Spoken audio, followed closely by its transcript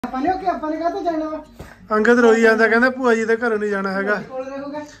अंगद रोई जाता कहता भूआ जी के घरों नहीं जाना है।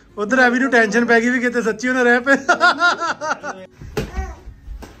 उधर एवी नूं टेंशन पै गई भी किते सच्ची उन्हें रह पे।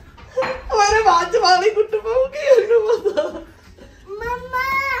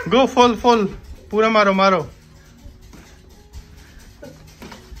 गो फुल फुल पूरा मारो मारो।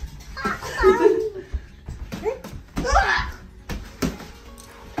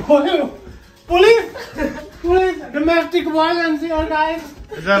 Police! Domestic violence here, guys.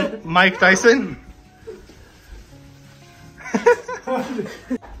 Is that Mike Tyson?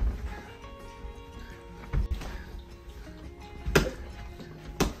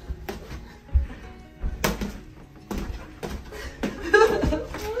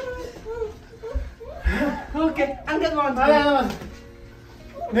 Okay, Angad wants to.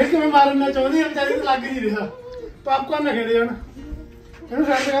 देख मैं मारना चाहती हूं बेचारी तो लग ही नहीं रहा। पॉपकॉर्न ना खेले जाना। ਇਹਨੂੰ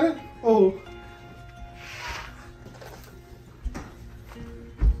ਸਾਈਡ ਕਰ। ओह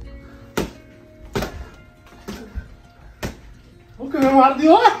ओके मैं मार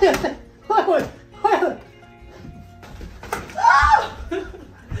दियो।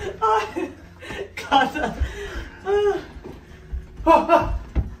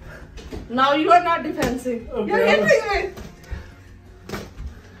 Now you are not defensive. Okay. You're hitting me.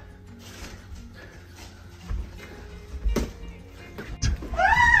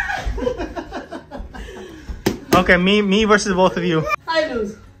 Okay, me versus both of you. I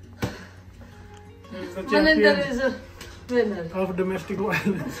lose. Maninder is a winner of domestic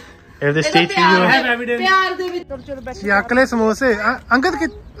violence. If they state you have evidence. प्यार दे विच याकले समोसे।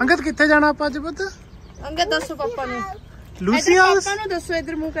 अंगद किथे जाना आप आज पुत? अंगद दसो पापा ने। लूसी हाउस पापा नु दसो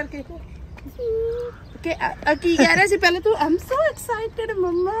इधर मुंह करके के की कह रहे सी पहले तू आई एम सो एक्साइटेड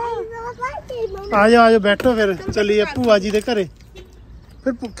मम्मा। आ जाओ बैठो फिर चलिए भूआ जी दे घरे।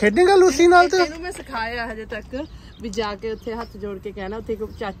 फिर खेडेगा लूसी नाल ते ਇਹਨੂੰ मैं सिखाया हजे तक भी जाके उत्थे हाथ जोड़ के कहना उत्थे को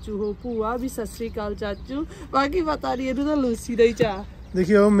चाचू हो भूआ भी सत श्री अकाल चाचू। बाकी पता नहीं ਇਹਨੂੰ ਤਾਂ लूसी ਦਾ ਹੀ ਚਾਹ।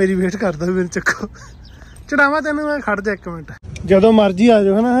 देखियो मेरी वेट करदा मेरे चक्को चढ़ावा तेन मैं खड़ जा एक मिनट जदों मर्जी आ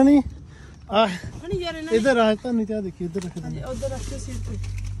जाओ है ना हनी आ इधर राजधानी चाह देखिए इधर रख दे उधर रख के सीट पे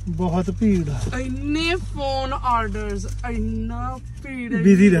बहुत भीड़ है इन्ने फोन ऑर्डर्स इन्ना भीड़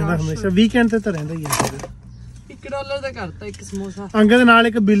बिजी रहंदा हमेशा वीकेंड ते तो रहंदा ही है $1 ਦਾ ਕਰਤਾ ਇੱਕ ਸਮੋਸਾ अंगद नाल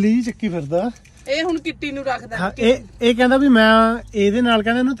एक बिल्ली जी ਚੱਕੀ ਫਿਰਦਾ ਇਹ ਹੁਣ ਕਿੱਟੀ ਨੂੰ ਰੱਖਦਾ ਇਹ ਕਹਿੰਦਾ ਵੀ ਮੈਂ ਇਹਦੇ ਨਾਲ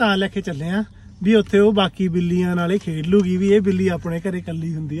ਕਹਿੰਦਾ ਇਹਨੂੰ ਤਾਂ ਲੈ ਕੇ ਚੱਲੇ ਆ ਵੀ ਉੱਥੇ ਉਹ ਬਾਕੀ ਬਿੱਲੀਆਂ ਨਾਲੇ ਖੇਡ ਲੂਗੀ ਵੀ ਇਹ ਬਿੱਲੀ ਆਪਣੇ ਘਰੇ ਇਕੱਲੀ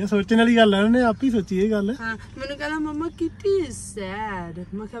ਹੁੰਦੀ ਆ ਸੋਚਣ ਵਾਲੀ ਗੱਲ ਆ ਉਹਨੇ ਆਪ ਹੀ ਸੋਚੀ ਇਹ ਗੱਲ ਹਾਂ ਮੈਨੂੰ ਕਹਿੰਦਾ ਮਮਾ ਕਿੱਟੀ ਇਜ਼ ਸੈਡ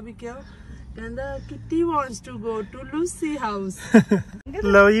ਮੈਂ ਕਿਹਾ ਵੀ ਕਿਉਂ ਕਹਿੰਦਾ kitty wants to go to Lucy house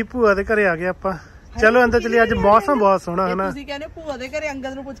ਲਓ ਜੀ ਭੂਆ ਦੇ ਘਰੇ ਆ ਗਏ ਆਪਾਂ ਚਲੋ ਅੰਦਰ ਚਲੀ ਅੱਜ ਮੌਸਮ ਬਹੁਤ ਸੋਹਣਾ ਹੈ ਨਾ ਤੁਸੀਂ ਕਹਿੰਦੇ ਭੂਆ ਦੇ ਘਰੇ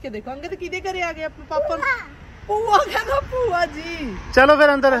ਅੰਗਦ ਨੂੰ ਪੁੱਛ ਕੇ ਦੇਖੋ ਅੰਗਦ ਕਿਹਦੇ ਘਰੇ ਆ ਗਏ ਆਪਣੇ ਪਾਪਾ ਨੂੰ ਭੂਆ ਕਹਿੰਦਾ ਭੂਆ ਜੀ ਚਲੋ ਫਿਰ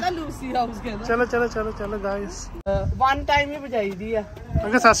ਅੰਦਰ ਲੂਸੀ ਹਾਊਸ ਕਹਿੰਦਾ ਚਲੋ ਚਲੋ ਚਲੋ ਚਲੋ ਗਾਇਸ ਵਨ ਟਾਈਮ ਹੀ ਬਜਾਈਦੀ ਆ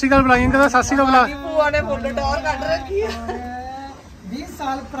ਅੰਕਲ ਸਤਿ ਸ਼੍ਰੀ ਅਕਾਲ ਬੁਲਾਈਏ ਅੰਕਲ ਸਤਿ ਸ਼੍ਰੀ ਅਕਾਲ ਬੁਲਾ ਭੂਆ ਨੇ ਫੁੱਲ ਟੌਰ ਕੱਢ ਰੱਖੀ ਆ 20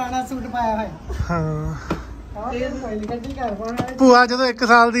 ਸਾਲ ਪੁਰਾਣਾ ਸੂਟ ਪਾਇਆ ਹੋਇਆ ਹਾਂ ਇਹ ਪਹਿਲੀ ਗੱਡੀ ਘਰ ਪਾਉਣਾ ਭੂਆ ਜਦੋਂ 1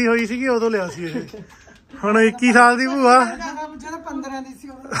 ਸਾਲ ਦੀ ਹੋਈ ਸੀਗੀ ਉਦੋਂ ਲਿਆ ਸੀ ਇਹ ਹੁਣ 21 ਸਾਲ ਦੀ ਭੂਆ ਜਿਹੜਾ 15 ਦੀ ਸੀ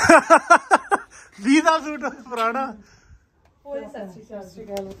 20 ਦਾ ਸੂਟ ਪੁਰਾਣਾ ਓਏ ਸਤਿ ਸ਼੍ਰੀ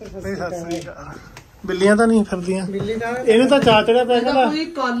ਅਕਾਲ ਨਹੀਂ ਸਤਿ ਸ਼੍ਰੀ ਅਕਾਲ ਬਿੱਲੀਆਂ ਤਾਂ ਨਹੀਂ ਫਿਰਦੀਆਂ ਇਹਨੂੰ ਤਾਂ ਚਾਅ ਚੜਿਆ ਪਿਆ ਕਹਿੰਦਾ ਕੋਈ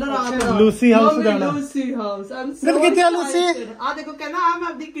ਕੱਲ ਰਾਤ ਲੂਸੀ ਹਾਊਸ ਜਾਣਾ ਲੂਸੀ ਹਾਊਸ ਕਿੱਥੇ ਆ ਲੂਸੀ ਆ ਦੇਖੋ ਕਹਿੰਦਾ ਆ ਮੈਂ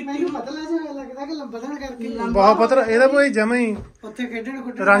ਆਪਦੀ ਕਿੱਟੀ ਨੂੰ ਪਤਲਾ ਜਿਹਾ ਲੱਗਦਾ ਕਿ ਵਧਣ ਕਰਕੇ ਬਹੁਤ ਪਤਲਾ ਇਹਦਾ ਕੋਈ ਜਮਾ ਹੀ ਉੱਥੇ ਖੇਡਣ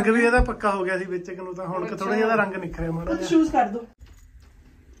ਕੁੱਟਣ ਰੰਗ ਵੀ ਇਹਦਾ ਪੱਕਾ ਹੋ ਗਿਆ ਸੀ ਵਿੱਚ ਨੂੰ ਤਾਂ ਹੁਣ ਥੋੜਾ ਜਿਹਾ ਰੰਗ ਨਿਖਰਿਆ ਮਾੜਾ ਜਿਹਾ ਚੂਜ਼ ਕਰ ਦੋ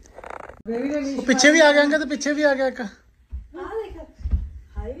ਉਹ ਪਿੱਛੇ ਵੀ ਆ ਗਿਆ ਤੇ ਪਿੱਛੇ ਵੀ ਆ ਗਿਆ ਇੱਕ ਆ ਦੇਖ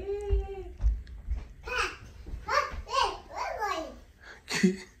ਹਾਏ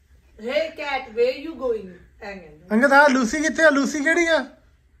Hey cat, where you going? Angad ਆ ਲੂਸੀ ਕਿੱਥੇ ਆ ਲੂਸੀ ਕਿਹੜੀ ਆ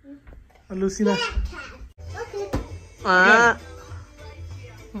ਲੂਸੀ ਨਾ ਹਾਂ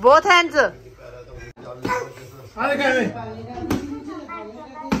both hands ਆ ਦੇਖ ਐਵੇਂ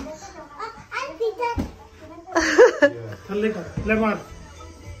ਥੱਲੇ ਕਰ ਲੈ ਮਾਰ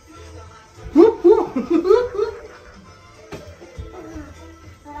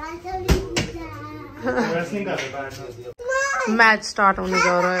रेसलिंग कर रहे हैं मैच स्टार्ट होने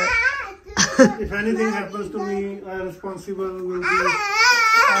जा रहा है if anything happens to me responsible will be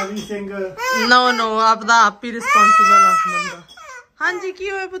Avi Singh no ਆਪਦਾ ਆਪ ਹੀ ਰਿਸਪੌਂਸਿਬਲ ਆ ਬੰਦਾ ਹਾਂਜੀ ਕੀ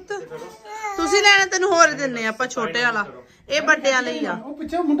ਹੋਇਆ ਪੁੱਤ ਤੁਸੀਂ ਲੈਣਾ ਤੈਨੂੰ ਹੋਰ ਦਿੰਨੇ ਆਪਾਂ ਛੋਟੇ ਵਾਲਾ ਇਹ ਵੱਡਿਆਂ ਲਈ ਆ ਉਹ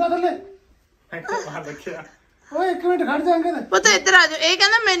ਪਿੱਛੇ ਮੁੰਡਾ ਥੱਲੇ बाहर रखिया ਓਏ 1 ਮਿੰਟ ਖੜ ਜਾਾਂਗੇ ਪੁੱਤ ਇੱਧਰ ਆ ਜਾਓ ਇਹ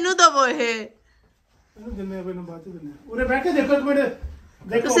ਕਹਿੰਦਾ ਮੈਨੂੰ ਦਵੋ ਇਹ ਇਹਨੂੰ ਦਿੰਨੇ ਆ ਪਹਿਲਾਂ ਬਾਅਦ ਚ ਦਿੰਨੇ ਉਰੇ ਬੈਠ ਕੇ ਦੇਖੋ 1 ਮਿੰਟ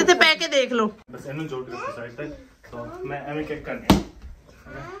देखो ਤੁਸੀਂ ਤੇ ਪੈ ਕੇ ਦੇਖ ਲਓ बस ਇਹਨੂੰ ਜੋੜ ਕੇ ਸਾਈਡ ਤੇ तो मैं ਐਵੇਂ ਕਿਕ ਕਰਨੇ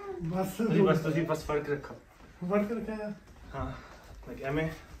ਬਸ ਤੁਸੀਂ ਬਸ ਫਰਕ ਰੱਖੋ ਫਰਕ ਰੱਖਿਆ ਹਾਂ ਲਾਈਕ ਐਵੇਂ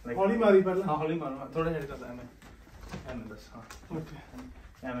ਹੌਲੀ ਮਾਰੀ ਪਹਿਲਾਂ ਹਾਂ ਹੌਲੀ ਮਾਰੋ ਥੋੜਾ ਜਿਹਾ ਕਰਦਾ ਐਵੇਂ ਬਸ ਹਾਂ ਓਕੇ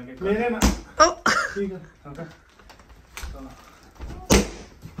मेरे ना ठीक है ओके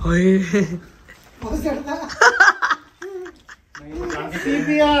ओए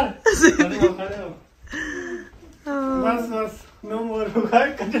सीपीआर बस बस नो मोर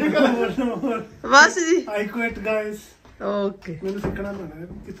नो मोर बस जी आई क्विट गाइस ओके मैंने सीखना पड़ा है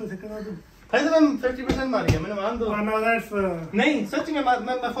किससे सीखना तू भाई तो मैं 50% मारी है मैंने मान दो नो दैट्स नहीं सच में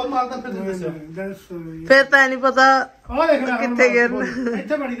मैं फुल मारता फिर दैट्स फिर तो नहीं पता और देख रहा कितने गिरना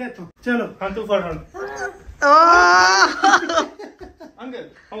ਇੱਥੇ ਬੜੀ ਦਾ ਇੱਥੋਂ ਚਲੋ ਹਾਂ ਤੂੰ ਫੜ ਹੁਣ ਅੰਗਦ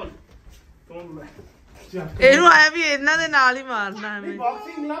ਹੋਲ ਤੂੰ ਇਹਨੂੰ ਆਇਆ ਵੀ ਇਹਨਾਂ ਦੇ ਨਾਲ ਹੀ ਮਾਰਨਾ ਐਵੇਂ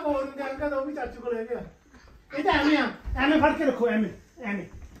ਬਾਕਸਿੰਗ ਨਾ ਹੋਰ ਹੁੰਦੇ ਅੰਕਲ ਉਹ ਵੀ ਚਾਚੂ ਕੋਲ ਲੈ ਗਿਆ ਇਹ ਤਾਂ ਐਵੇਂ ਆ ਐਵੇਂ ਫੜ ਕੇ ਰੱਖੋ ਐਵੇਂ ਐਵੇਂ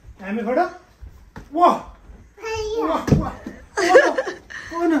ਐਵੇਂ ਫੜੋ ਵਾਹ ਵਾਹ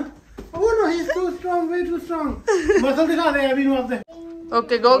ਉਹ ਨਾ he is too strong way too strong muscle ਦਿਖਾ ਦੇ ਅਭੀ ਨੂੰ ਆਪਦੇ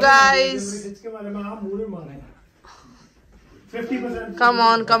ओके गो गाइस इसके बारे में आप मुंह में मारेंगे 50% कम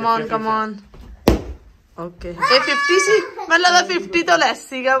ऑन ओके ये 50 ਸੀ ਮੈਨੂੰ ਲੱਗਦਾ 50 ਤੋਂ ਲੈਸ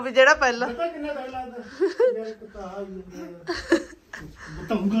ਸੀਗਾ ਵੀ ਜਿਹੜਾ ਪਹਿਲਾਂ ਪਤਾ ਕਿੰਨਾ ਡਰ ਲੱਗਦਾ ਯਾਰ ਕੁੱਤਾ ਆ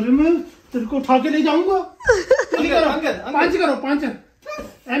बता मैं तेरे को उठा के ले जाऊंगा पांच करो पांच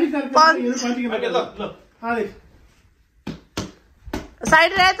ऐ भी करके पांच के लो हां देख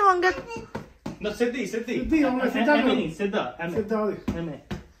साइड रहे तू अंगद No, सीधी सीधी सीधी होगा सीधा नहीं सीधा सीधा हो एमे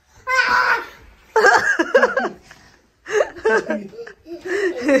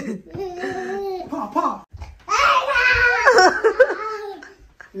पापा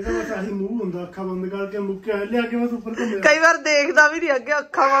ਇਹਦਾ ਬਸ ਆਹੀ ਮੂੰਹ ਹੁੰਦਾ ਅੱਖਾਂ ਬੰਦ ਕਰਕੇ ਮੁੱਕਿਆ ਲਿਆ ਕੇ ਬਸ ਉੱਪਰ ਘੁੰਮਿਆ ਕਈ ਵਾਰ ਦੇਖਦਾ ਵੀ ਨਹੀਂ ਅੱਗੇ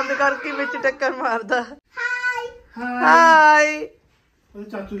ਅੱਖਾਂ ਬੰਦ ਕਰਕੇ ਵਿੱਚ ਟੱਕਰ ਮਾਰਦਾ ਹਾਈ ਉਹ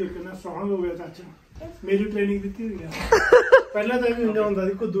ਚਾਚੂ ਦੇਖ ਕੇ ਨਾ ਸਟਰੋਂਗ ਹੋ ਗਿਆ ਚਾਚਾ ਮੇਰੀ ਟ੍ਰੇਨਿੰਗ ਦਿੱਤੀ ਹੋਈ ਆ ਪਹਿਲਾਂ ਤਾਂ ਵੀ ਹੁੰਦਾ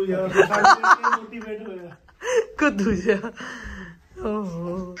ਸੀ ਕੁੱਦੂ ਜਿਹਾ ਮੋਟੀਵੇਟ ਹੋਇਆ ਕੁੱਦੂ ਜਿਹਾ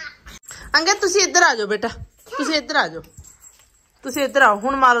ਓਹੋ ਅੰਗਦ ਤੁਸੀਂ ਇੱਧਰ ਆ ਜਾਓ ਬੇਟਾ ਤੁਸੀਂ ਇੱਧਰ ਆ ਜਾਓ ਤੁਸੀਂ ਇੱਧਰ ਆਓ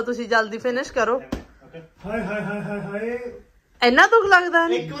ਹੁਣ ਮਾਰੋ ਤੁਸੀਂ ਜਲਦੀ ਫਿਨਿਸ਼ ਕਰੋ ਹਾਏ ਹਾਏ ਹਾਏ ਹਾਏ ਹਾਏ ਇੰਨਾ ਦੁੱਖ ਲੱਗਦਾ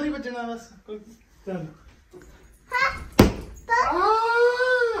ਨਹੀਂ एक बार ही बचना बस ਚੱਲ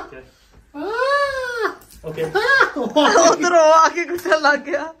ओके ਉਧਰੋਂ ਆ ਕੇ ਕੁੱਟਣ ਲੱਗ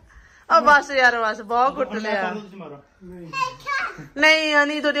ਗਿਆ ਆ ਬਸ ਯਾਰ ਬਸ ਬਹੁਤ ਕੁੱਟ ਲਿਆ मारो ਨਹੀਂ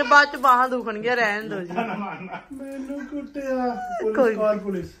ਅਨੀ ਤੁਹਾਡੇ ਬਾਅਦ ਚ ਬਾਹਾਂ ਦੁਖਣਗੀਆਂ ਰਹਿਣ ਦਿਓ ਜੀ ਮੈਨੂੰ ਕੁੱਟਿਆ ਪੁਲਿਸ ਕਾਲ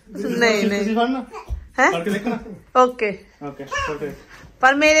ਪੁਲਿਸ ਨਹੀਂ ਨਹੀਂ फड़ना ਹੈ करके देखना ਓਕੇ ओके ओके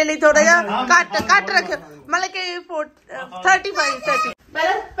ਪਰ ਮੇਰੇ ਲਈ ਥੋੜਾ ਜਿਹਾ ਕੱਟ ਰੱਖਿਓ ਮਤਲਬ ਕਿ 35 30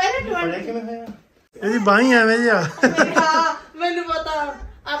 ਪਹਿਲੇ 20 कि मैं ਇਹਦੀ ਬਾਹੀਂ ਐਵੇਂ ਜਿਹਾ ਹਾਂ ਮੈਨੂੰ ਪਤਾ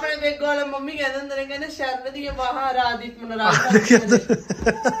ਆਪਣੇ ਬੇਗੋ ਵਾਲੇ ਮੰਮੀ ਕਹਿੰਦੇ ਹੁੰਦੇ ਨੇ ਕਹਿੰਦੇ ਸ਼ਰਨ ਦੀਆਂ ਬਾਹਾਂ ਰਾਜਦੀਪ ਮਨਰਾਜ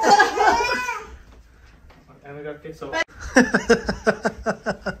एमे करके सो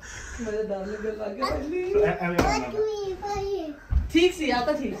ਮੇਰੇ ਡਰ ਲੱਗਣ ਲੱਗ ਗਿਆ एमे ਠੀਕ ਸੀ ਆ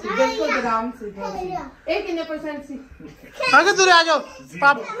ਤਾਂ ਠੀਕ ਸੀ ਬਿਲਕੁਲ ਆਰਾਮ ਸੀ ਇਹ ਕਿੰਨੇ % ਸੀ ਆਗੇ ਤੁਰੇ ਆ ਜਾਓ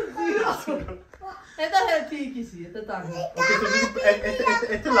ਪਾਪ ਇਹ ਤਾਂ ਹੈ ਠੀਕ ਹੀ ਸੀ ਇਹ ਤਾਂ ओके तो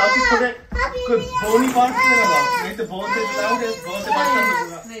इतने लाउड थोड़े कोई बोनी पार्ट से लगा नहीं तो बहुत से लाउड है बहुत से बात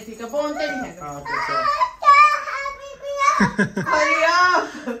करना ਨਹੀਂ ਠੀਕ ਹੈ ਬੋਨ ਤੇ ਨਹੀਂ ਹੈਗਾ हां ओके सो ਹਰੀਆ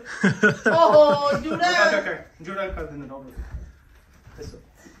ਓਹੋ ਜੁੜਾ ओके जुड़ा कर देना डॉक्टर ऐसे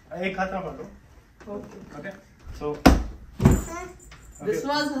एक हाथ ना पकड़ो okay so This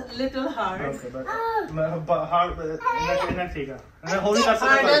was little hard. Okay, but hard not ठीक है मैं हो नहीं कर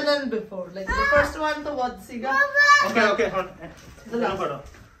सकता Harder than before. Like the first one तो बहुत सीगा. ओके ओके हाँ चलो पढ़ो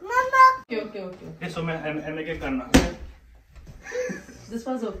Okay. ये सो मैं एमए के करना This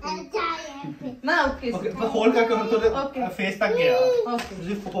was okay. ना okay. ओके मैं होल्ड करके हम तो Okay. फेस तक गया Okay.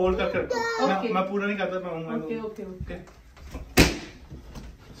 मुझे होल्ड करके Okay. मैं पूरा नहीं करता मैं Okay.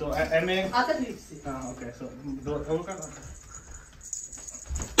 सो एमए आता ठीक सी. हां ओके सो दो होल्ड कर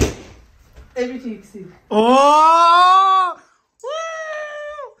ये भी ठीक सी. ਓ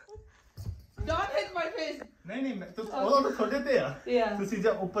Don't hit my face. नहीं मैं तो वो तो छोटे थे यार Yeah. तो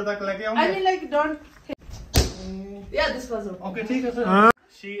सीधा ऊपर तक लेके I आऊंगा mean like don't hit. Yeah, this was okay. Okay ठीक है सर हाँ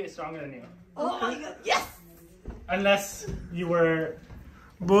she is stronger than you Oh my god. Yes. unless you were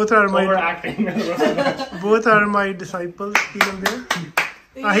both are my overacting disciples ਕੀ ਕਹਿੰਦੇ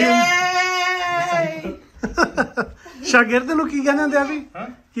ਆ Yay! ਸ਼ਾਗਿਰਦ ਨੂੰ ਕੀ ਕਹਿੰਦੇ ਹੁੰਦੇ ਆ ਵੀ ਹਾਂ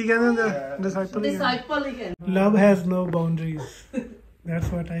ਕੀ ਕਹਿੰਦੇ ਹੁੰਦੇ disciple Disciple again. love has no boundaries that's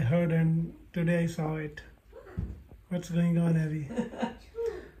what I heard and today I saw it what's going on Abby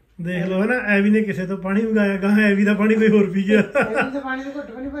ਦੇਖ ਲਓ ਨਾ ਐਵੀ ਨੇ ਕਿਸੇ ਤੋਂ ਪਾਣੀ ਮੰਗਾਇਆ ਗਾ ਐਵੀ ਦਾ ਪਾਣੀ ਕੋਈ ਹੋਰ ਪੀ ਗਿਆ ਇਹਦੇ ਪਾਣੀ ਦੇ ਘੁੱਟ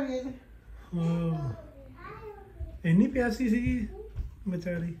ਵੀ ਨਹੀਂ ਭਰੀ ਇਹਦੇ. ਇੰਨੀ ਪਿਆਸੀ ਸੀਗੀ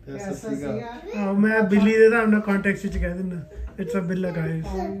ਵਿਚਾਰੀ ਐਸਾ ਸੀਗਾ. ਮੈਂ ਬਿੱਲੀ ਦੇ ਹਿਸਾਬ ਨਾਲ ਕੰਟੈਕਸਟ ਵਿੱਚ ਕਹਿ ਦਿੰਦਾ ਇਟਸ ਅ ਬਿੱਲਾ ਗਾਇਸ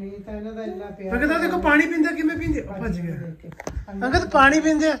ਨਹੀਂ ਤਾਂ ਇਹਨਾਂ ਦਾ ਇੰਨਾ ਪਿਆਰ. ਅਗਰ ਤਾਂ ਦੇਖੋ ਪਾਣੀ ਪੀਂਦਾ ਕਿਵੇਂ ਪੀਂਦੇ ਭੱਜ ਗਿਆ ਅਗਰ ਪਾਣੀ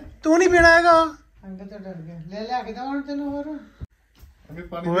ਪੀਂਦੇ ਤੂੰ ਨਹੀਂ ਪੀਣਾ ਹੈਗਾ ਅੰਗਦ ਤਾਂ ਡਰ ਗਿਆ. ਲੈ ਕੇ ਤਾਂ ਹੁਣ ਤੈਨੂੰ ਹੋਰ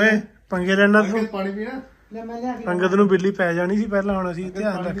ਓਏ ਪੰਗੇ ਲੈਣਾ ਤੂੰ ਪਾਣੀ ਪੀਣਾ ਲੈ ਮੈਂ ਲਿਆ ਕੇ ਅੰਗਦ ਨੂੰ ਬਿੱਲੀ ਪੈ ਜਾਣੀ ਸੀ ਪਹਿਲਾਂ, ਹੁਣ ਅਸੀਂ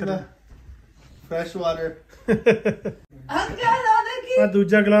ਧਿਆਨ ਰੱਖਦੇ। Fresh water. ਅੰਗਦ ਉਹਦੇ ਕੀ ਆ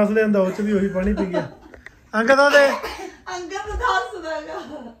ਦੂਜਾ ਗਲਾਸ ਲਿਆਂਦਾ, ਉਹ ਚ ਵੀ ਉਹੀ ਪਾਣੀ ਪੀ ਗਿਆ। ਅੰਗਦ ਉਹਦੇ ਅੰਗਦ ਦੱਸਦਾਗਾ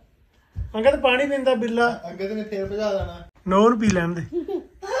ਅੰਗਦ ਪਾਣੀ ਪੀਂਦਾ ਬਿੱਲਾ। ਅੱਗੇ ਤੇ ਫੇਰ ਭਜਾ ਦੇਣਾ। ਨੋ ਨੂੰ ਪੀ ਲੈਣ ਦੇ।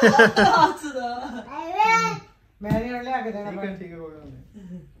 ਦੱਸਦਾ ਮੈਂ ਨਹੀਂ ਲਿਆ ਕੇ ਦੇਣਾ ਪਾਣੀ। ਠੀਕ ਹੈ ਕੋਈ ਗੱਲ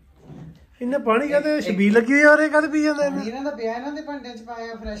ਨਹੀਂ। ਇਹਨੇ ਪਾਣੀ ਕਹਿੰਦੇ ਛਬੀਲ ਲੱਗੀ ਹੋਈ, ਔਰ ਇਹ ਕਦ ਪੀ ਜਾਂਦਾ ਇਹਨੇ? ਇਹਨਾਂ ਦਾ ਪਿਆ, ਇਹਨਾਂ ਦੇ ਭਾਂਡੇ ਚ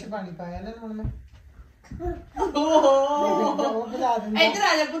ਪਾਇਆ ਫਰੈਸ਼ ਪਾਣੀ ਪਾਇਆ ਇਹਨਾਂ ਨੂੰ। ਹੁਣ ਮੈਂ ਓਹ ਉਹ ਬੁਲਾ ਦਿੰਦਾ। ਇੱਧਰ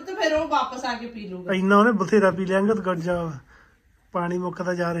ਆ ਜਾ ਪੁੱਤ, ਫਿਰ ਉਹ ਵਾਪਸ ਆ ਕੇ ਪੀ ਲੂਗਾ। ਇੰਨਾ ਉਹਨੇ ਬਥੇਰਾ ਪੀ ਲਿਆ ਅੰਗਦ, ਗੱਡ ਜਾ। ਪਾਣੀ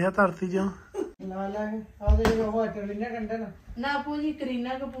ਮੁੱਕਦਾ ਜਾ ਰਿਹਾ ਧਰਤੀ 'ਚੋਂ। ਲਾ ਲਾ ਕੇ ਉਹਦੇ ਉਹ ਵਾਟਰ ਲਿੰਨਾ ਡੰਡਾ ਨਾ ਨਾ ਪੂਜੀ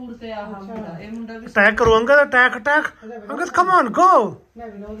ਕਰੀਨਾ ਕਪੂਰ ਤੇ ਆਹ ਮੁੰਡਾ, ਇਹ ਮੁੰਡਾ ਵੀ ਅਟੈਕ ਕਰੋ Angad, attack attack. Angad come on ਗੋ। ਮੈਂ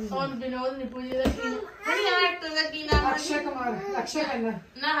ਵਿਨੋਦ ਸੋਨ ਵਿਨੋਦ ਨਹੀਂ ਪੂਜੀ ਦਾ ਕੀ ਨਹੀਂ ਐਕਟਰ ਦਾ ਕੀ ਨਾਮ ਹੈ? ਅਕਸ਼ੇ ਕੁਮਾਰ, ਅਕਸ਼ੇ ਖੰਨਾ।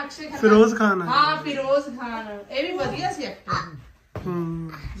 ਨਾ ਅਕਸ਼ੇ ਖੰਨਾ, ਫਿਰੋਜ਼ ਖਾਨ। ਹਾਂ ਫਿਰੋਜ਼ ਖਾਨ, ਇਹ ਵੀ ਵਧੀਆ ਸੀ ਐਕਟਰ।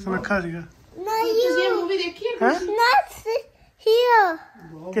 ਸੁਨੱਖਾ ਸੀਗਾ। ਤੁਸੀਂ ਇਹ ਮੂਵੀ ਦੇਖੀ ਹੈ? Not sit here.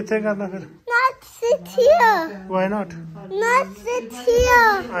 ਕਿੱਥੇ ਕਰਨਾ ਫਿਰ? Not sit here. Why not? Not sit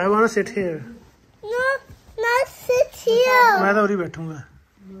here. I want to sit hair. No, not sit here. ਮੈਂ ਤਾਂ ਉਰੀ ਬੈਠੂੰਗਾ।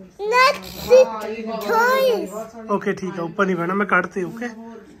 Not sit toys. ਓਕੇ ਠੀਕ ਆ, ਉੱਪਰ ਨਹੀਂ ਬਹਿਣਾ, ਮੈਂ ਕੱਢਤੇ। ਓਕੇ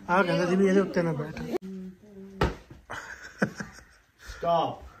ਆਹ ਕਹਿੰਦਾ ਸੀ ਵੀ ਇਹਦੇ ਉੱਤੇ ਨਾ ਬੈਠ।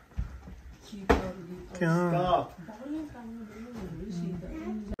 Stop. ਕਿਉਂ? Stop.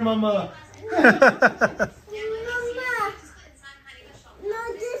 Mama. Mama. No,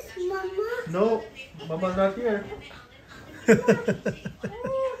 this mama. No, Mama's not here.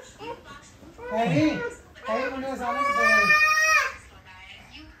 Harry ਮੁੰਡੇ ਸਾਹਮਣੇ ਪਿਆ।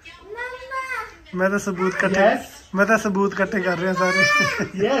 Mama. ਮੈਂ ਤਾਂ ਸਬੂਤ ਇਕੱਠੇ Yes? ਮੈਂ ਤਾਂ ਸਬੂਤ ਇਕੱਠੇ ਕਰ ਰਿਹਾ ਸਾਰੇ।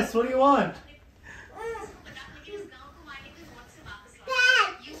 Yes, what do you want?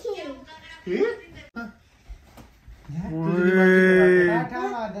 Here? ਓਏ ਠਾ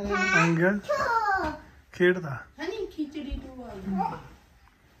ਮਾਰ ਦੇ। ਅੰਗਦ ਖੇਡਦਾ। ਹਨੀ ਖਿਚੜੀ ਟੂ ਆਈ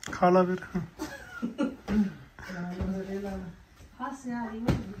ਖਾ ਲਾ ਫਿਰ। ਹਾਸਿਆ ਆ ਰਹੀ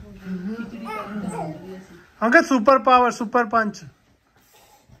ਖਿਚੜੀ ਕਰਨੀ ਸੀ। ਅੰਗਦ ਸੁਪਰ ਪਾਵਰ, ਸੁਪਰ ਪੰਚ।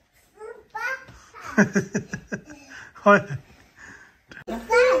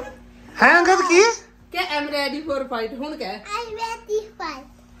 ਹੈ ਅੰਗਦ ਕੀ? ਕਿ ਆਮ ਰੈਡੀ ਫॉर ਫਾਈਟ, ਹੁਣ ਕਹਿ I'm ready for fight.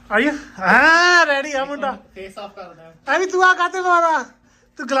 ਆਈ ਹਾਂ ਰੈਡੀ ਆ ਮੁੰਡਾ। Face off ਕਰ ਦੇ। ਐ ਵੀ ਤੂੰ ਆ ਕਾਤੇ ਮਾਰਾ?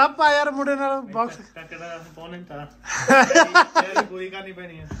 ਤੂੰ ਗਲਵ ਪਾ ਯਾਰ ਮੁੰਡੇ ਨਾਲ ਬਾਕਸ। ਟੱਕੜਾ opponent ਆ। ਤੇਰੀ ਪੂਰੀ ਕਰਨੀ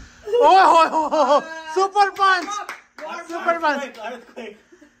ਪੈਣੀ ਹੈ। ਓਏ ਹੋਏ ਹੋਏ ਸੁਪਰ ਪੰਚ, ਸੁਪਰ ਪੰਚ।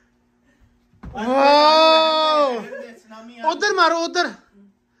 ਵਾਓ ਉਧਰ ਮਾਰੋ, ਉਧਰ।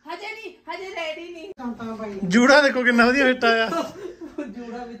 ਹਜੇ ਰੈਡੀ ਨਹੀਂ। ਤਾਂ ਭਾਈ ਜੂੜਾ ਦੇਖੋ ਕਿੰਨਾ ਵਧੀਆ ਫਿੱਟ ਆਇਆ।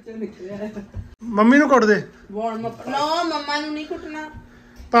 ਜੂੜਾ ਵਿੱਚੋਂ ਨਿਕਲਿਆ। ਮੰਮੀ ਨੂੰ ਕੁੱਟ ਦੇ। Warm up. ਨੋ ਮੰਮਾ ਨੂੰ ਨਹੀਂ ਕੁੱਟਣਾ,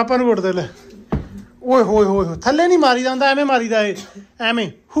 ਪਾਪਾ ਨੂੰ ਕੁੱਟ ਦੇ ਲੈ। ਓਏ ਹੋਏ ਹੋਏ ਥੱਲੇ ਨਹੀਂ ਮਾਰੀ ਜਾਂਦਾ, ਐਵੇਂ ਮਾਰੀਦਾ ਏ,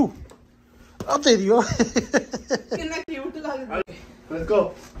 ਐਵੇਂ ਹੂ। ਆ ਤੇਰੀ ਓ ਕਿੰਨਾ ਕਿਊਟ ਲੱਗਦਾ। Let's go.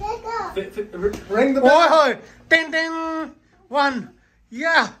 Ring the ਓਏ bell. ਹੋਏ ਟਿੰਗ ਟਿੰਗ 1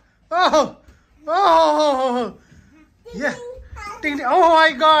 ਯਾ ਓਹ ਯਾ ਟਿੰਗ। ਓ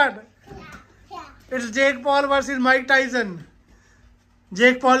ਮਾਈ god, it's ਜੇਕ ਪॉल versus mic Tyson.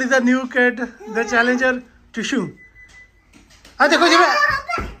 ਜੇਕ ਪॉल is the new kid, the challenger to shoot। ਆ ਦੇਖੋ ਜਿਵੇਂ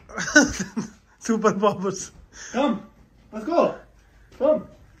super powers. Come. Let's go. Come.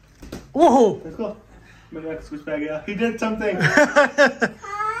 ਓਹੋ Let's go. मेरा कुछ पै गया. He did something.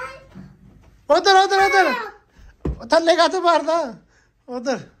 ਉਧਰ ਉਧਰ ਉਧਰ ਥੱਲੇ ਕਾਹਤੇ ਮਾਰਦਾ?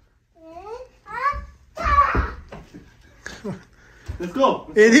 ਉਧਰ Let's go.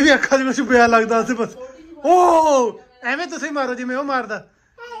 ਇਹਦੀ ਵੀ ਅੱਖਾਂ ਦੇ ਵਿੱਚ ਪਿਆ ਲੱਗਦਾ ਸੀ ਬਸ। ਓ ਐਵੇਂ ਤੁਸੀਂ ਮਾਰੋ ਜਿਵੇਂ ਉਹ ਮਾਰਦਾ।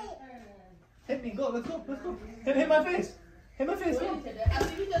 Hit me. Go. Let's go. Let's go. Hit my face. Hit my face.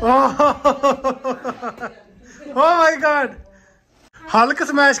 O my god, ਹਲਕ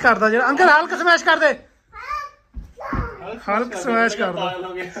smash ਕਰਦਾ ਜਿਹੜਾ। ਅੰਕਲ ਹਲਕ ਸਮੈਸ਼ ਕਰ ਦੇ। ਹਲਕ ਸਮੈਸ਼ ਕਰਦਾ।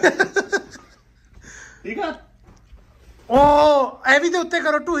 ਠੀਕ ਆ। ਓ ਇਹ ਵੀ ਤੇ ਉੱਤੇ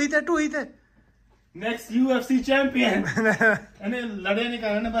ਕਰੋ, ਢੂਹੀ ਤੇ, ਢੂਹੀ ਤੇ। Next UFC champion. ਇਹਨੇ ਲੜਿਆ ਨਹੀਂ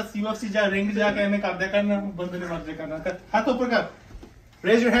ਕਰਨਾ, ਬਸ UFC ਜਾ ਰਿੰਗ ਜਾ ਕੇ ਐਵੇਂ ਕਰਦਿਆ ਕਰਨਾ, ਬੰਦੇ ਨੇ ਮਰਜ਼ੀ ਕਰਨਾ। ਹੱਥ ਉੱਪਰ ਕਰ।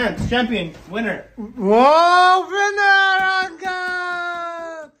 Raise your hands. Champion. Winner. Wow winner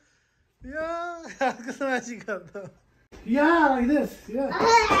uncle. ਯਾ ਹਲਕ ਸਮੈਸ਼ ਹੀ ਕਰਦਾ। Yeah, like this. Yeah.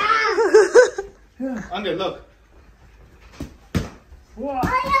 Under, look.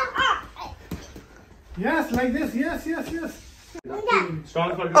 Yes, like this. Yes, yes, yes.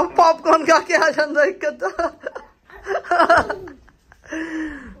 Strong for ਉਹ ਪੌਪਕੌਰਨ ਖਾ ਕੇ ਆ ਜਾਂਦਾ ਇੱਕ ਅੱਧਾ।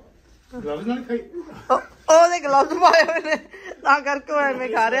 gloves ਨਾਲ ਖਾਈ। ਉਹਦੇ ਗਲਵਜ਼ ਪਾਏ ਹੋਏ ਨੇ ਤਾਂ ਕਰਕੇ ਉਹ ਐਵੇਂ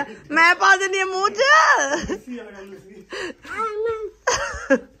ਖਾ ਰਿਹਾ। ਮੈਂ ਪਾ ਦਿੰਦੀ ਆ ਮੂੰਹ 'ਚ।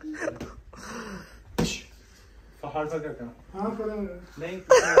 हार्ड वर्क करना हाँ पढ़ो नहीं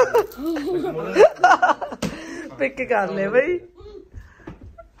ਪਿਕ ਕਰ ਲੈ ਬਈ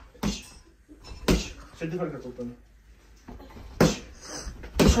सीधी फड़ कर ऊपर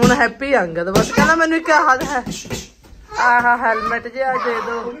ਹੁਣ ਹੈਪੀ ਅੰਗਦ ਬਸ ਕਹਿੰਦਾ ਮੈਨੂੰ ਇੱਕ ਆਹ ਹੈ ਆਹ ਹੈਲਮਟ ਜਿਹਾ ਦੇ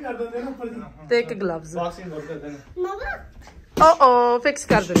ਦੋ कर देते हैं ना ऊपर जी ਤੇ ਇੱਕ ਗਲਵਜ਼ बॉक्सिंग और कर देना Mama, ਓ ਫਿਕਸ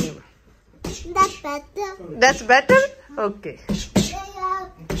ਕਰ ਦਿੰਦੀ ਹਾਂ that's better. That's better okay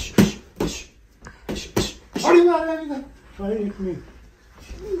बड़ी मार रहा है इधर अरे एक minute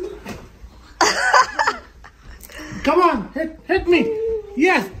come on hit me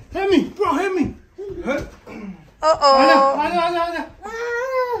yes hit me bro hit me ਓ आजा आजा आजा आजा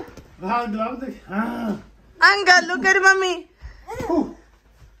हाँ ग्लव दे हाँ Angad look at mummy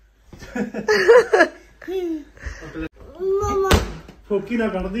Mama, ਫੋਕੀ ਨਾ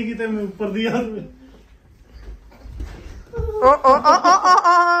ਕੱਢਦੀ ਕਿਤੇ ਮੈਂ ਉੱਪਰ ਦੀ ਆ ਓ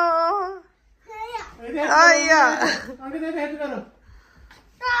ਆਇਆ ਅੱਗੇ ਦੇ ਹੈਡ ਕਰੋ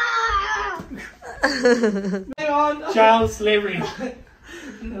child slavery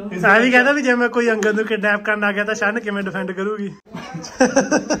ਆ ਵੀ ਕਹਿੰਦਾ ਵੀ ਜੇ ਮੈਂ ਕੋਈ ਅੰਗਦ ਨੂੰ ਕਿਡਨੈਪ ਕਰਨ ਆ ਗਿਆ ਤਾਂ ਸ਼ਨ ਕਿਵੇਂ ਡਿਫੈਂਡ ਕਰੂਗੀ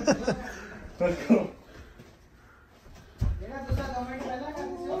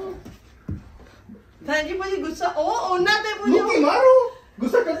ਥੈਂਕ ਯੂ ਭਾਜੀ ਗੁੱਸਾ ਉਹ ਉਹਨਾਂ ਤੇ मुक्की मारो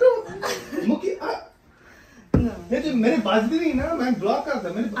गुस्सा कर दो मुक्की ये तो मेरे बाजती नहीं ना मैं ब्लॉक करता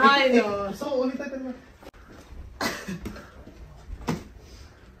मेरे I know. सो ओली तक करना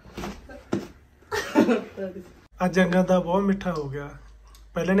ਅੱਜ ਅੰਗਦ ਦਾ ਬਹੁਤ ਮਿੱਠਾ ਹੋ ਗਿਆ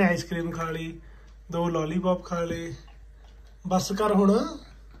ਪਹਿਲੇ ਨੇ ਆਈਸਕ੍ਰੀਮ ਖਾ ਲਈ 2 ਲੋਲੀਪੌਪ ਖਾ ਲਏ ਬਸ ਕਰ ਹੁਣ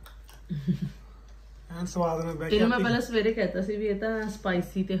ਐਨ ਸਵਾਦ ਨਾਲ ਬਹਿ ਕੇ ਇਹਨੂੰ ਮੈਂ ਆਪੇ- ਪਹਿਲਾਂ ਸਵੇਰੇ ਕਹਿਤਾ ਸੀ ਵੀ ਇਹ ਤਾਂ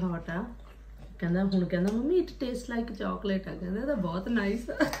ਸਪਾਈਸੀ ਤੇ ਹੌਟ ਆ ਕਹਿੰਦਾ ਹੁਣ ਕਹਿੰਦਾ mummy it taste like chocolate ਆ ਕਹਿੰਦਾ ਇਹ ਤਾਂ ਬਹੁਤ ਨਾਈਸ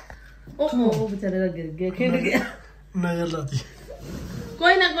ਆ ਉਹ ਵਿਚਾਰੇ ਦਾ ਗਿਰ ਗਿਆ ਖਿੰਡ ਗਿਆ ਨਜ਼ਰ ਲਾਤੀ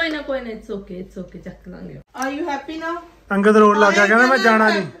ਕੋਈ ਨਾ ਇਟਸ ਓਕੇ ਚੱਕ ਲਾਂਗੇ ਆਰ ਯੂ ਹੈਪੀ ਨਾਓ ਅੰਗਦ ਰੋਣ ਲੱਗ ਗਿਆ ਕਹਿੰਦਾ ਮੈਂ ਜਾਣਾ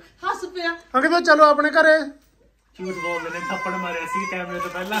ਨਹੀਂ ਹੱਸ ਪਿਆ ਅੰਗਦ ਚਲੋ ਆਪਣੇ ਘਰੇ झूठ बोल रहे थप्पड़ मारे सी कैमरे तो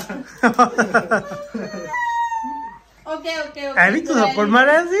पहला ਓਕੇ ਐ ਵੀ ਤੂੰ ਥੱਪੜ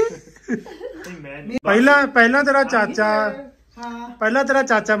ਮਾਰਿਆ ਸੀ मैं ਪਹਿਲਾਂ ਤੇਰਾ ਚਾਚਾ ਪਹਿਲਾਂ ਤੇਰਾ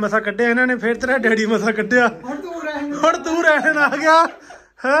ਚਾਚਾ ਮਸਾ ਕੱਢਿਆ ਇਹਨਾਂ ਨੇ ਫਿਰ ਤੇਰਾ ਡੈਡੀ ਮਸਾ ਕੱਢਿਆ ਹੁਣ ਤੂੰ ਰਹਿਣ ਆ ਗਿਆ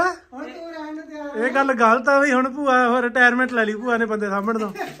ਹੈ ਇਹ ਗੱਲ ਗਲਤ ਆ ਵੀ ਹੁਣ ਭੂਆ ਰਿਟਾਇਰਮੈਂਟ ਲੈ ਲਈ ਭੂਆ ਨੇ ਬੰਦੇ ਸਾਂਭਣ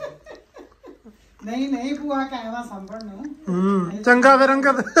ਤੋਂ ਨਹੀਂ ਭੂਆ ਕਹਿਵਾ ਸੰਭਣ ਨੂੰ ਚੰਗਾ ਫਿਰ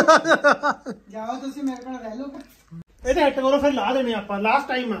ਅੰਗਦ ਜਾਓ ਤੁਸੀਂ ਮੇਰੇ ਕੋਲ ਰਹਿ ਲਓ ਇਹਦੇ ਹੱਟ ਕਰੋ ਫਿਰ ਲਾ ਦੇਣੇ ਆਪਾਂ ਲਾਸਟ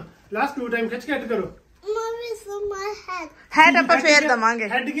ਟਾਈਮ ਆ ਲਾਸਟ 2 ਟਾਈਮ ਖਿੱਚ ਕੇ ਹੱਟ ਕਰੋ Mommy's on my head. Head ਆਪਾਂ ਫੇਰ ਦਵਾਂਗੇ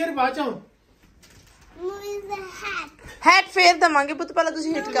ਹੈਡ ਗੇਅਰ ਬਾਅਦ ਚੋਂ Mommy's the head. ਹੈਡ ਫੇਰ ਦਵਾਂਗੇ ਪੁੱਤ ਪਹਿਲਾਂ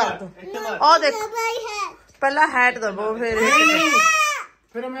ਤੁਸੀਂ ਹਿੱਟ ਕਰ ਦੋ ਉਹ ਦੇਖੋ My head. ਪਹਿਲਾਂ ਹੈਡ ਦਵੋ ਫਿਰ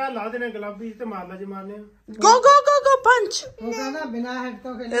ਫਿਰ ਮੈਂ ਆ ਲਾ ਦੇਣੇ ਗੁਲਾਬੀ ਤੇ ਮਾਰ ਲਾ ਜੇ ਮਾਰਨੇ ਆ ਗੋ ਪੰਚ ਉਹ ਕਹਿੰਦਾ ਬਿਨਾ ਹੈਡ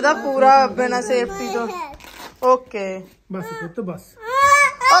ਤੋਂ ਖੇਡ ਇਹਦਾ ਪੂਰਾ ਬਿਨਾ ਸੇਫਟੀ ਤੋਂ ਓਕੇ ਬਸ ਪੁੱਤ ਬਸ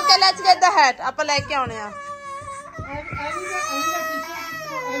okay let's get the hat ਆਪਾਂ ਲੈ ਕੇ ਆਉਣੇ ਆ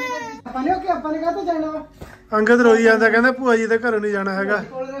ਆਪਾਂ ਨੇ ਆਪਾਂ ਨੇ ਕਾਹਤੋਂ ਜਾਣਾ ਵਾ ਅੰਗਦ ਰੋਈ ਜਾਂਦਾ ਕਹਿੰਦਾ ਭੂਆ ਜੀ ਦੇ ਘਰੋਂ ਨਹੀਂ ਜਾਣਾ ਹੈਗਾ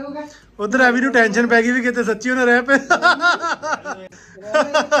ਕੋਲ ਰਹੂਗਾ ਉਧਰ ਐਵੀ ਨੂੰ ਟੈਨਸ਼ਨ ਪੈ ਗਈ ਵੀ ਕਿਤੇ ਸੱਚੀ ਉਹਨੇ ਰਹਿ ਪਏ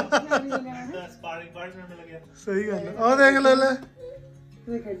स्पारिंग पार्टनर में लग गया ਸਹੀ ਗੱਲ ਆ। ਉਹ ਦੇਖ ਲੈ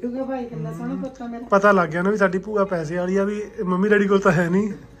ਤੇ ਖੇਡੂਗਾ ਭਾਈ ਕਿੰਨਾ ਸੋਹਣਾ ਪੁੱਤ ਮੇਰਾ ਪਤਾ ਲੱਗ ਗਿਆ ਨਾ ਵੀ ਸਾਡੀ ਭੂਆ ਪੈਸੇ ਵਾਲੀ ਆ ਵੀ ਮੰਮੀ ਡੈਡੀ ਕੋਲ ਤਾਂ ਹੈ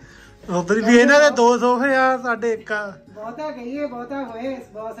ਨਹੀਂ ਉਧਰ ਵੀ ਇਹਨਾਂ ਦੇ 2 ਸੋਫੇ ਆ ਸਾਡੇ ਇੱਕ ਆ ਬਹੁਤਾ ਕਹੀਏ ਬਹੁਤਾ ਹੋਏ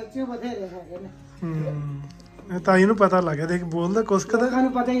ਬਹੁਤ ਸੱਚੀ ਬਥੇਰੇ ਹੈਗੇ ਨੇ ਤਾਂ ਇਹਨੂੰ ਪਤਾ ਲੱਗ ਗਿਆ ਦੇਖ ਬੋਲਦਾ ਕੁਸਕਦਾ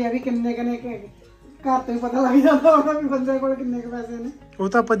ਤੁਹਾਨੂੰ ਪਤਾ ਹੀ ਹੈ ਵੀ ਕਿੰਨੇ ਘਰ ਤੋਂ ਹੀ ਪਤਾ ਲੱਗ ਜਾਂਦਾ ਹੋਣਾ ਵੀ ਬੰਦੇ ਕੋਲ ਕਿੰਨੇ ਕੁ ਪੈਸੇ ਨੇ ਉਹ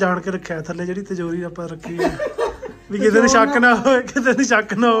ਤਾਂ ਆਪਾਂ ਜਾਣ ਕੇ ਰੱਖਿਆ ਥੱਲੇ ਜਿਹੜੀ ਤਿਜੋਰੀ ਆਪਾਂ ਰੱਖੀ ਆ ਵੀ ਕਿਸੇ ਨੂੰ ਸ਼ੱਕ ਨਾ ਹੋਵੇ ਕਿਸੇ ਨੂੰ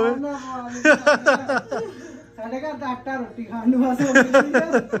ਸ਼ੱਕ ਨਾ ਹੋਵੇ ਸਾਡੇ ਘਰ ਦਾ ਆਟਾ ਰੋਟੀ ਖਾਣ ਨੂੰ ਬਸ ਹੋ ਗਈ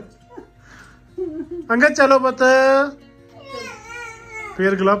ਅੰਗਦ ਚਲੋ ਪੁੱਤ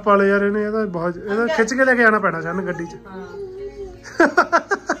ਫੇਰ ਗਲਵ ਵਾਲੇ ਯਾਰ ਇਹਦਾ ਬਹੁਤ ਇਹਦਾ ਖਿੱਚ ਕੇ ਲੈ ਕੇ ਆਣਾ ਪੈਣਾ ਸਾਨੂੰ ਗੱਡੀ 'ਚ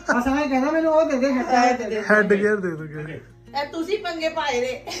ਅਸਾਂ ਕਹਿੰਦਾ ਮੈਨੂੰ ਉਹ ਦੇ ਦੇ ਹਟਾ ਦੇ ਹੈਡ ਗੇਅਰ ਦੇ ਦੋਗੇ ਇਹ ਤੁਸੀਂ ਪੰਗੇ ਪਾਏ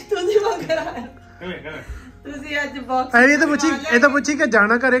ਨੇ ਤੁਸੀਂ ਮੰਗਰਾ ਤੁਸੀਂ ਅੱਜ ਬਾਕਸ ਇਹ ਤਾਂ ਪੁੱਛੀ ਕਿ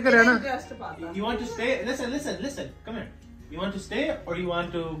ਜਾਣਾ ਘਰੇ ਨਾ ਜਸਟ ਪਾਤਾ You want to stay? Listen. Come here. You want to stay or you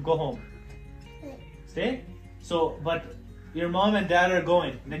want to go home? Stay? So, but your mom and dad are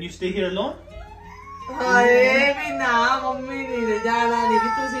going. Then you stay here alone? ਹਾਏ ਵੀ ਨਾ mummy ਨਹੀਂ ਜਾਣਾ ਨਹੀਂ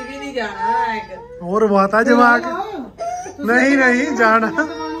ਤੁਸੀਂ ਵੀ ਨਹੀਂ ਜਾਣਾ ਹੈ ਹੋਰ ਵਾਤਾ ਜਵਾਕ ਨਹੀਂ ਜਾਣਾ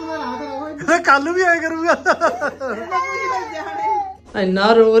ਕੱਲ ਵੀ ਆਇਆ ਕਰੂਗਾ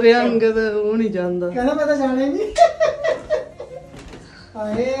ਇੰਨਾ ਰੋ ਰਿਹਾ ਅੰਗਦ ਉਹ ਨਹੀਂ ਜਾਂਦਾ ਕਹਿੰਦਾ ਮੈਂ ਤਾਂ ਜਾਣਾ ਹੀ ਨਹੀਂ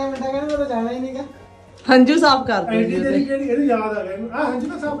ਹਾਏ ਮੁੰਡਾ ਕਹਿੰਦਾ ਮੈਂ ਤਾਂ ਜਾਣਾ ਹੀ ਨਹੀਂਗਾ ਹੰਝੂ ਸਾਫ਼ ਕਰ ਐਂਟੀ ਦਿੰਦੇ ਤੇਰੀ ਕਿਹੜੀ ਇਹਨੂੰ ਯਾਦ ਆ ਗਿਆ ਆ ਹਾਂਜੀ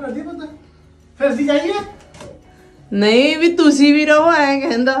ਮੈਂ ਸਾਫ ਕਰ ਦਿਆ ਪਤਾ ਫਿਰ ਅਸੀਂ ਜਾਈਏ ਨਹੀਂ ਵੀ ਤੁਸੀਂ ਵੀ ਰਹੋ ਐ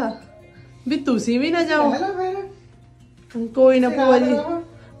ਕਹਿੰਦਾ ਵੀ ਤੁਸੀਂ ਵੀ ਨਾ ਜਾਓ ਹੈਲੋ ਫਿਰ ਕੋਈ ਨਾ ਭੂਆ ਜੀ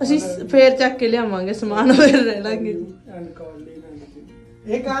ਅਸੀਂ ਫੇਰ ਚੱਕ ਕੇ ਲਿਆਵਾਂਗੇ ਸਮਾਨ, ਫੇਰ ਰਹਿ ਲਾਂਗੇ। ਐਂਡ ਕਾਲਨੀ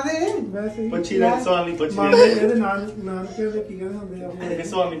ਇਹ ਕਾਹਦੇ ਵੈਸੇ ਪੱਛੀ ਦੇ ਸਵਾਮੀ ਪੱਛੀ ਮਾਮੇ ਦੇ ਇਹਦੇ ਨਾਨਕੇ ਦੇ ਕੀ ਕਹਿੰਦੇ ਹੁੰਦੇ ਆ ਇਹ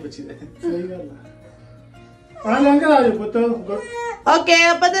ਸਵਾਮੀ ਪੱਛੀ ਦੇ ਸਹੀ ਗੱਲ ਆ ਲੰਘ ਆ ਜਾ ਪੁੱਤ ਓਕੇ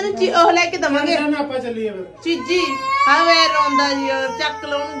ਆਪਾਂ ਤੈਨੂੰ ਉਹ ਲੈ ਕੇ ਦਵਾਂਗੇ ਆਪਾਂ ਚੱਲੀਏ ਫਿਰ ਚੀਜੀ। ਹਾਂ ਵੇ ਰੋਂਦਾ ਜੀ, ਚੱਕ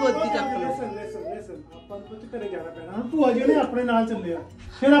ਲਓ ਉਹਨੂੰ ਗੋਦੀ ਚੱਕ ਲਓ। ਆਪਾਂ ਨੂੰ ਪੁੱਤ ਘਰੇ ਜਾਣਾ ਪੈਣਾ। ਭੂਆ ਜੀ ਨੇ ਆਪਣੇ ਨਾਲ ਚੱਲਿਆ,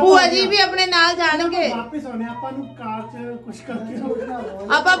 ਫਿਰ ਭੂਆ ਜੀ ਵੀ ਆਪਣੇ ਨਾਲ ਜਾਣਗੇ। ਵਾਪਸ ਆਉਣੇ ਆਪਾਂ ਨੂੰ ਕਾਰ 'ਚ ਕੁਝ ਕਰਕੇ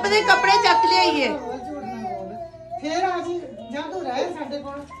ਆਪਾਂ ਆਪਣੇ ਕੱਪੜੇ ਚੱਕ ਲਿਆਈਏ। ਫੇਰ ਆ ਜੀ ਜਾਂ ਤੂੰ ਰਹਿ ਸਾਡੇ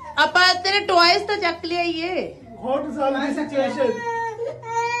ਕੋਲ। ਆਪਾਂ ਤੇਰੇ ਟੌਇਜ਼ ਤਾਂ ਚੱਕ ਲਿਆਈਏ। ਹੌਟ ਸਾਲ ਦੀ ਸਿਚੁਏਸ਼ਨ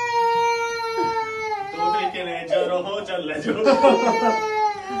ਦੋ ਤਰੀਕੇ ਨੇ ਜੋ ਰਹੋ ਚੱਲ ਲੈ ਜੋ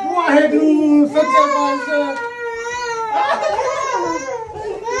ਵਾਹਿਗੁਰੂ ਸੱਚੇ ਪਾਤਸ਼ਾਹ।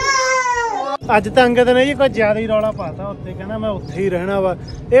 ਅੱਜ ਤਾਂ ਅੰਗਦ ਨੇ ਜੀ ਕੋਈ ਜ਼ਿਆਦਾ ਹੀ ਰੌਲਾ ਪਾਤਾ ਉੱਥੇ, ਕਹਿੰਦਾ ਮੈਂ ਉੱਥੇ ਹੀ ਰਹਿਣਾ ਵਾ।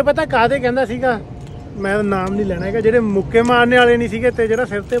 ਇਹ ਪਤਾ ਕਾਹਦੇ ਕਹਿੰਦਾ ਸੀਗਾ, ਮੈਂ ਨਾਮ ਨਹੀਂ ਲੈਣਾ ਹੈਗਾ, ਜਿਹੜੇ ਮੁੱਕੇ ਮਾਰਨੇ ਵਾਲੇ ਨਹੀਂ ਸੀਗੇ ਤੇ ਜਿਹੜਾ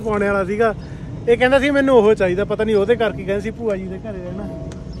ਸਿਰ ਤੇ ਪਾਉਣੇ ਵਾਲਾ ਸੀਗਾ, ਇਹ ਕਹਿੰਦਾ ਸੀ ਮੈਨੂੰ ਉਹ ਚਾਹੀਦਾ, ਪਤਾ ਨਹੀਂ ਉਹਦੇ ਕਰਕੇ ਕਹਿੰਦੇ ਸੀ ਭੂਆ ਜੀ ਦੇ ਘਰੇ ਰਹਿਣਾ।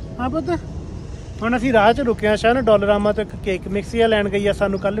 ਹਾਂ ਪਤਾ ਹੁਣ ਅਸੀਂ ਰਾਹ 'ਚ ਰੁਕਿਆ, ਸ਼ਾਇਦ ਡਾਲਰਾਮਾ ਤੋਂ ਇੱਕ ਕੇਕ ਮਿਕਸੀਆ ਲੈਣ ਗਈ ਆ,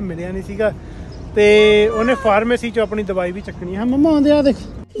 ਸਾਨੂੰ ਕੱਲ ਮਿਲਿਆ ਨਹੀਂ ਸੀਗਾ ਤੇ ਉਹਨੇ ਫਾਰਮੇਸੀ 'ਚੋਂ ਆਪਣੀ ਦਵਾਈ ਵੀ ਚੱਕਣੀ। ਹਾਂ ਮੰਮਾ ਆਉਂਦੇ ਆ, ਦੇਖ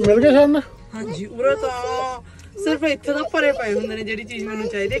ਮਿਲ ਗਏ ਸਾਨੂੰ। ਹਾਂਜੀ ਉਰੇ ਤਾਂ ਸਿਰਫ ਇੱਥੇ ਤਾਂ ਭਰੇ ਪਏ ਹੁੰਦੇ ਨੇ ਜਿਹੜੀ ਚੀਜ਼ ਮੈਨੂੰ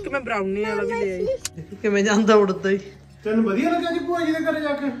ਚਾਹੀਦੀ। ਇੱਕ ਮੈਂ ਬਰਾਊਨੀ ਵਾਲਾ ਵੀ ਲੈ ਆਈ। ਕਿਵੇਂ ਜਾਂਦਾ ਉੜਦਾ ਹੀ। ਤੈਨੂੰ ਵਧੀਆ ਲੱਗਿਆ ਜੀ ਭੂਆ ਜੀ ਦੇ ਘਰੇ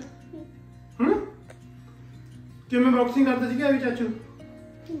ਜਾ ਕੇ? ਹੂੰ ਕਿਵੇਂ ਬਾਕਸਿੰਗ ਕਰਦੇ ਸੀਗੇ ਇਹ ਵੀ ਚਾਚੂ?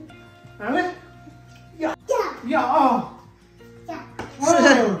 ਐਵੇਂ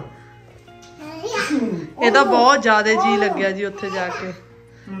ਇਹ ਤਾਂ ਬਹੁਤ ਜ਼ਿਆਦਾ ਜੀ ਲੱਗਿਆ ਜੀ ਉੱਥੇ ਜਾ ਕੇ,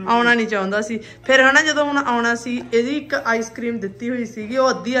 ਆਉਣਾ ਨਹੀਂ ਚਾਹੁੰਦਾ ਸੀ। ਫਿਰ ਹਨਾ ਜਦੋਂ ਹੁਣ ਆਉਣਾ ਸੀ, ਇਹਦੀ ਇੱਕ ਆਈਸਕ੍ਰੀਮ ਦਿੱਤੀ ਹੋਈ ਸੀਗੀ, ਉਹ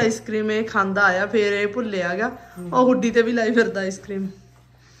ਅੱਧੀ ਆਈਸਕ੍ਰੀਮ ਇਹ ਖਾਂਦਾ ਆਇਆ, ਫਿਰ ਇਹ ਭੁੱਲਿਆ ਗਿਆ। ਉਹ ਹੁੱਡੀ ਤੇ ਵੀ ਲਾਈ ਫਿਰਦਾ ਆਈਸਕ੍ਰੀਮ।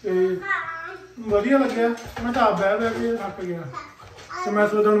 ਵਧੀਆ ਲੱਗਿਆ, ਮੈਂ ਤਾਂ ਆਪ ਬਹਿ ਬਹਿ ਕੇ ਥੱਕ ਗਿਆ ਤੇ ਮੈਂ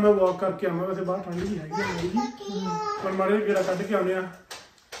ਸੋਚਦਾ ਹੁਣ ਮੈਂ ਵਾਕ ਕਰਕੇ ਆਵਾਂ। ਵੈਸੇ ਬਾਹਰ ਠੰਡ ਵੀ ਹੈਗੀ ਪਰ ਮਾੜੇ ਗੇੜਾ ਕੱਢ ਕੇ ਆਉਂਦੇ ਆ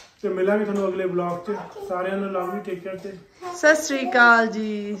ਤੇ ਮਿਲਾਂਗੇ ਤੁਹਾਨੂੰ ਅਗਲੇ ਵਲੌਗ 'ਚ। ਸਾਰਿਆਂ ਨੂੰ ਲਵ ਯੂ, ਟੇਕ ਕੇਅਰ ਤੇ ਸਤਿ ਸ੍ਰੀ ਅਕਾਲ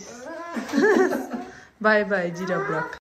ਜੀ। ਬਾਏ ਬਾਏ ਜੀ, ਰੱਬ ਰੱਖ।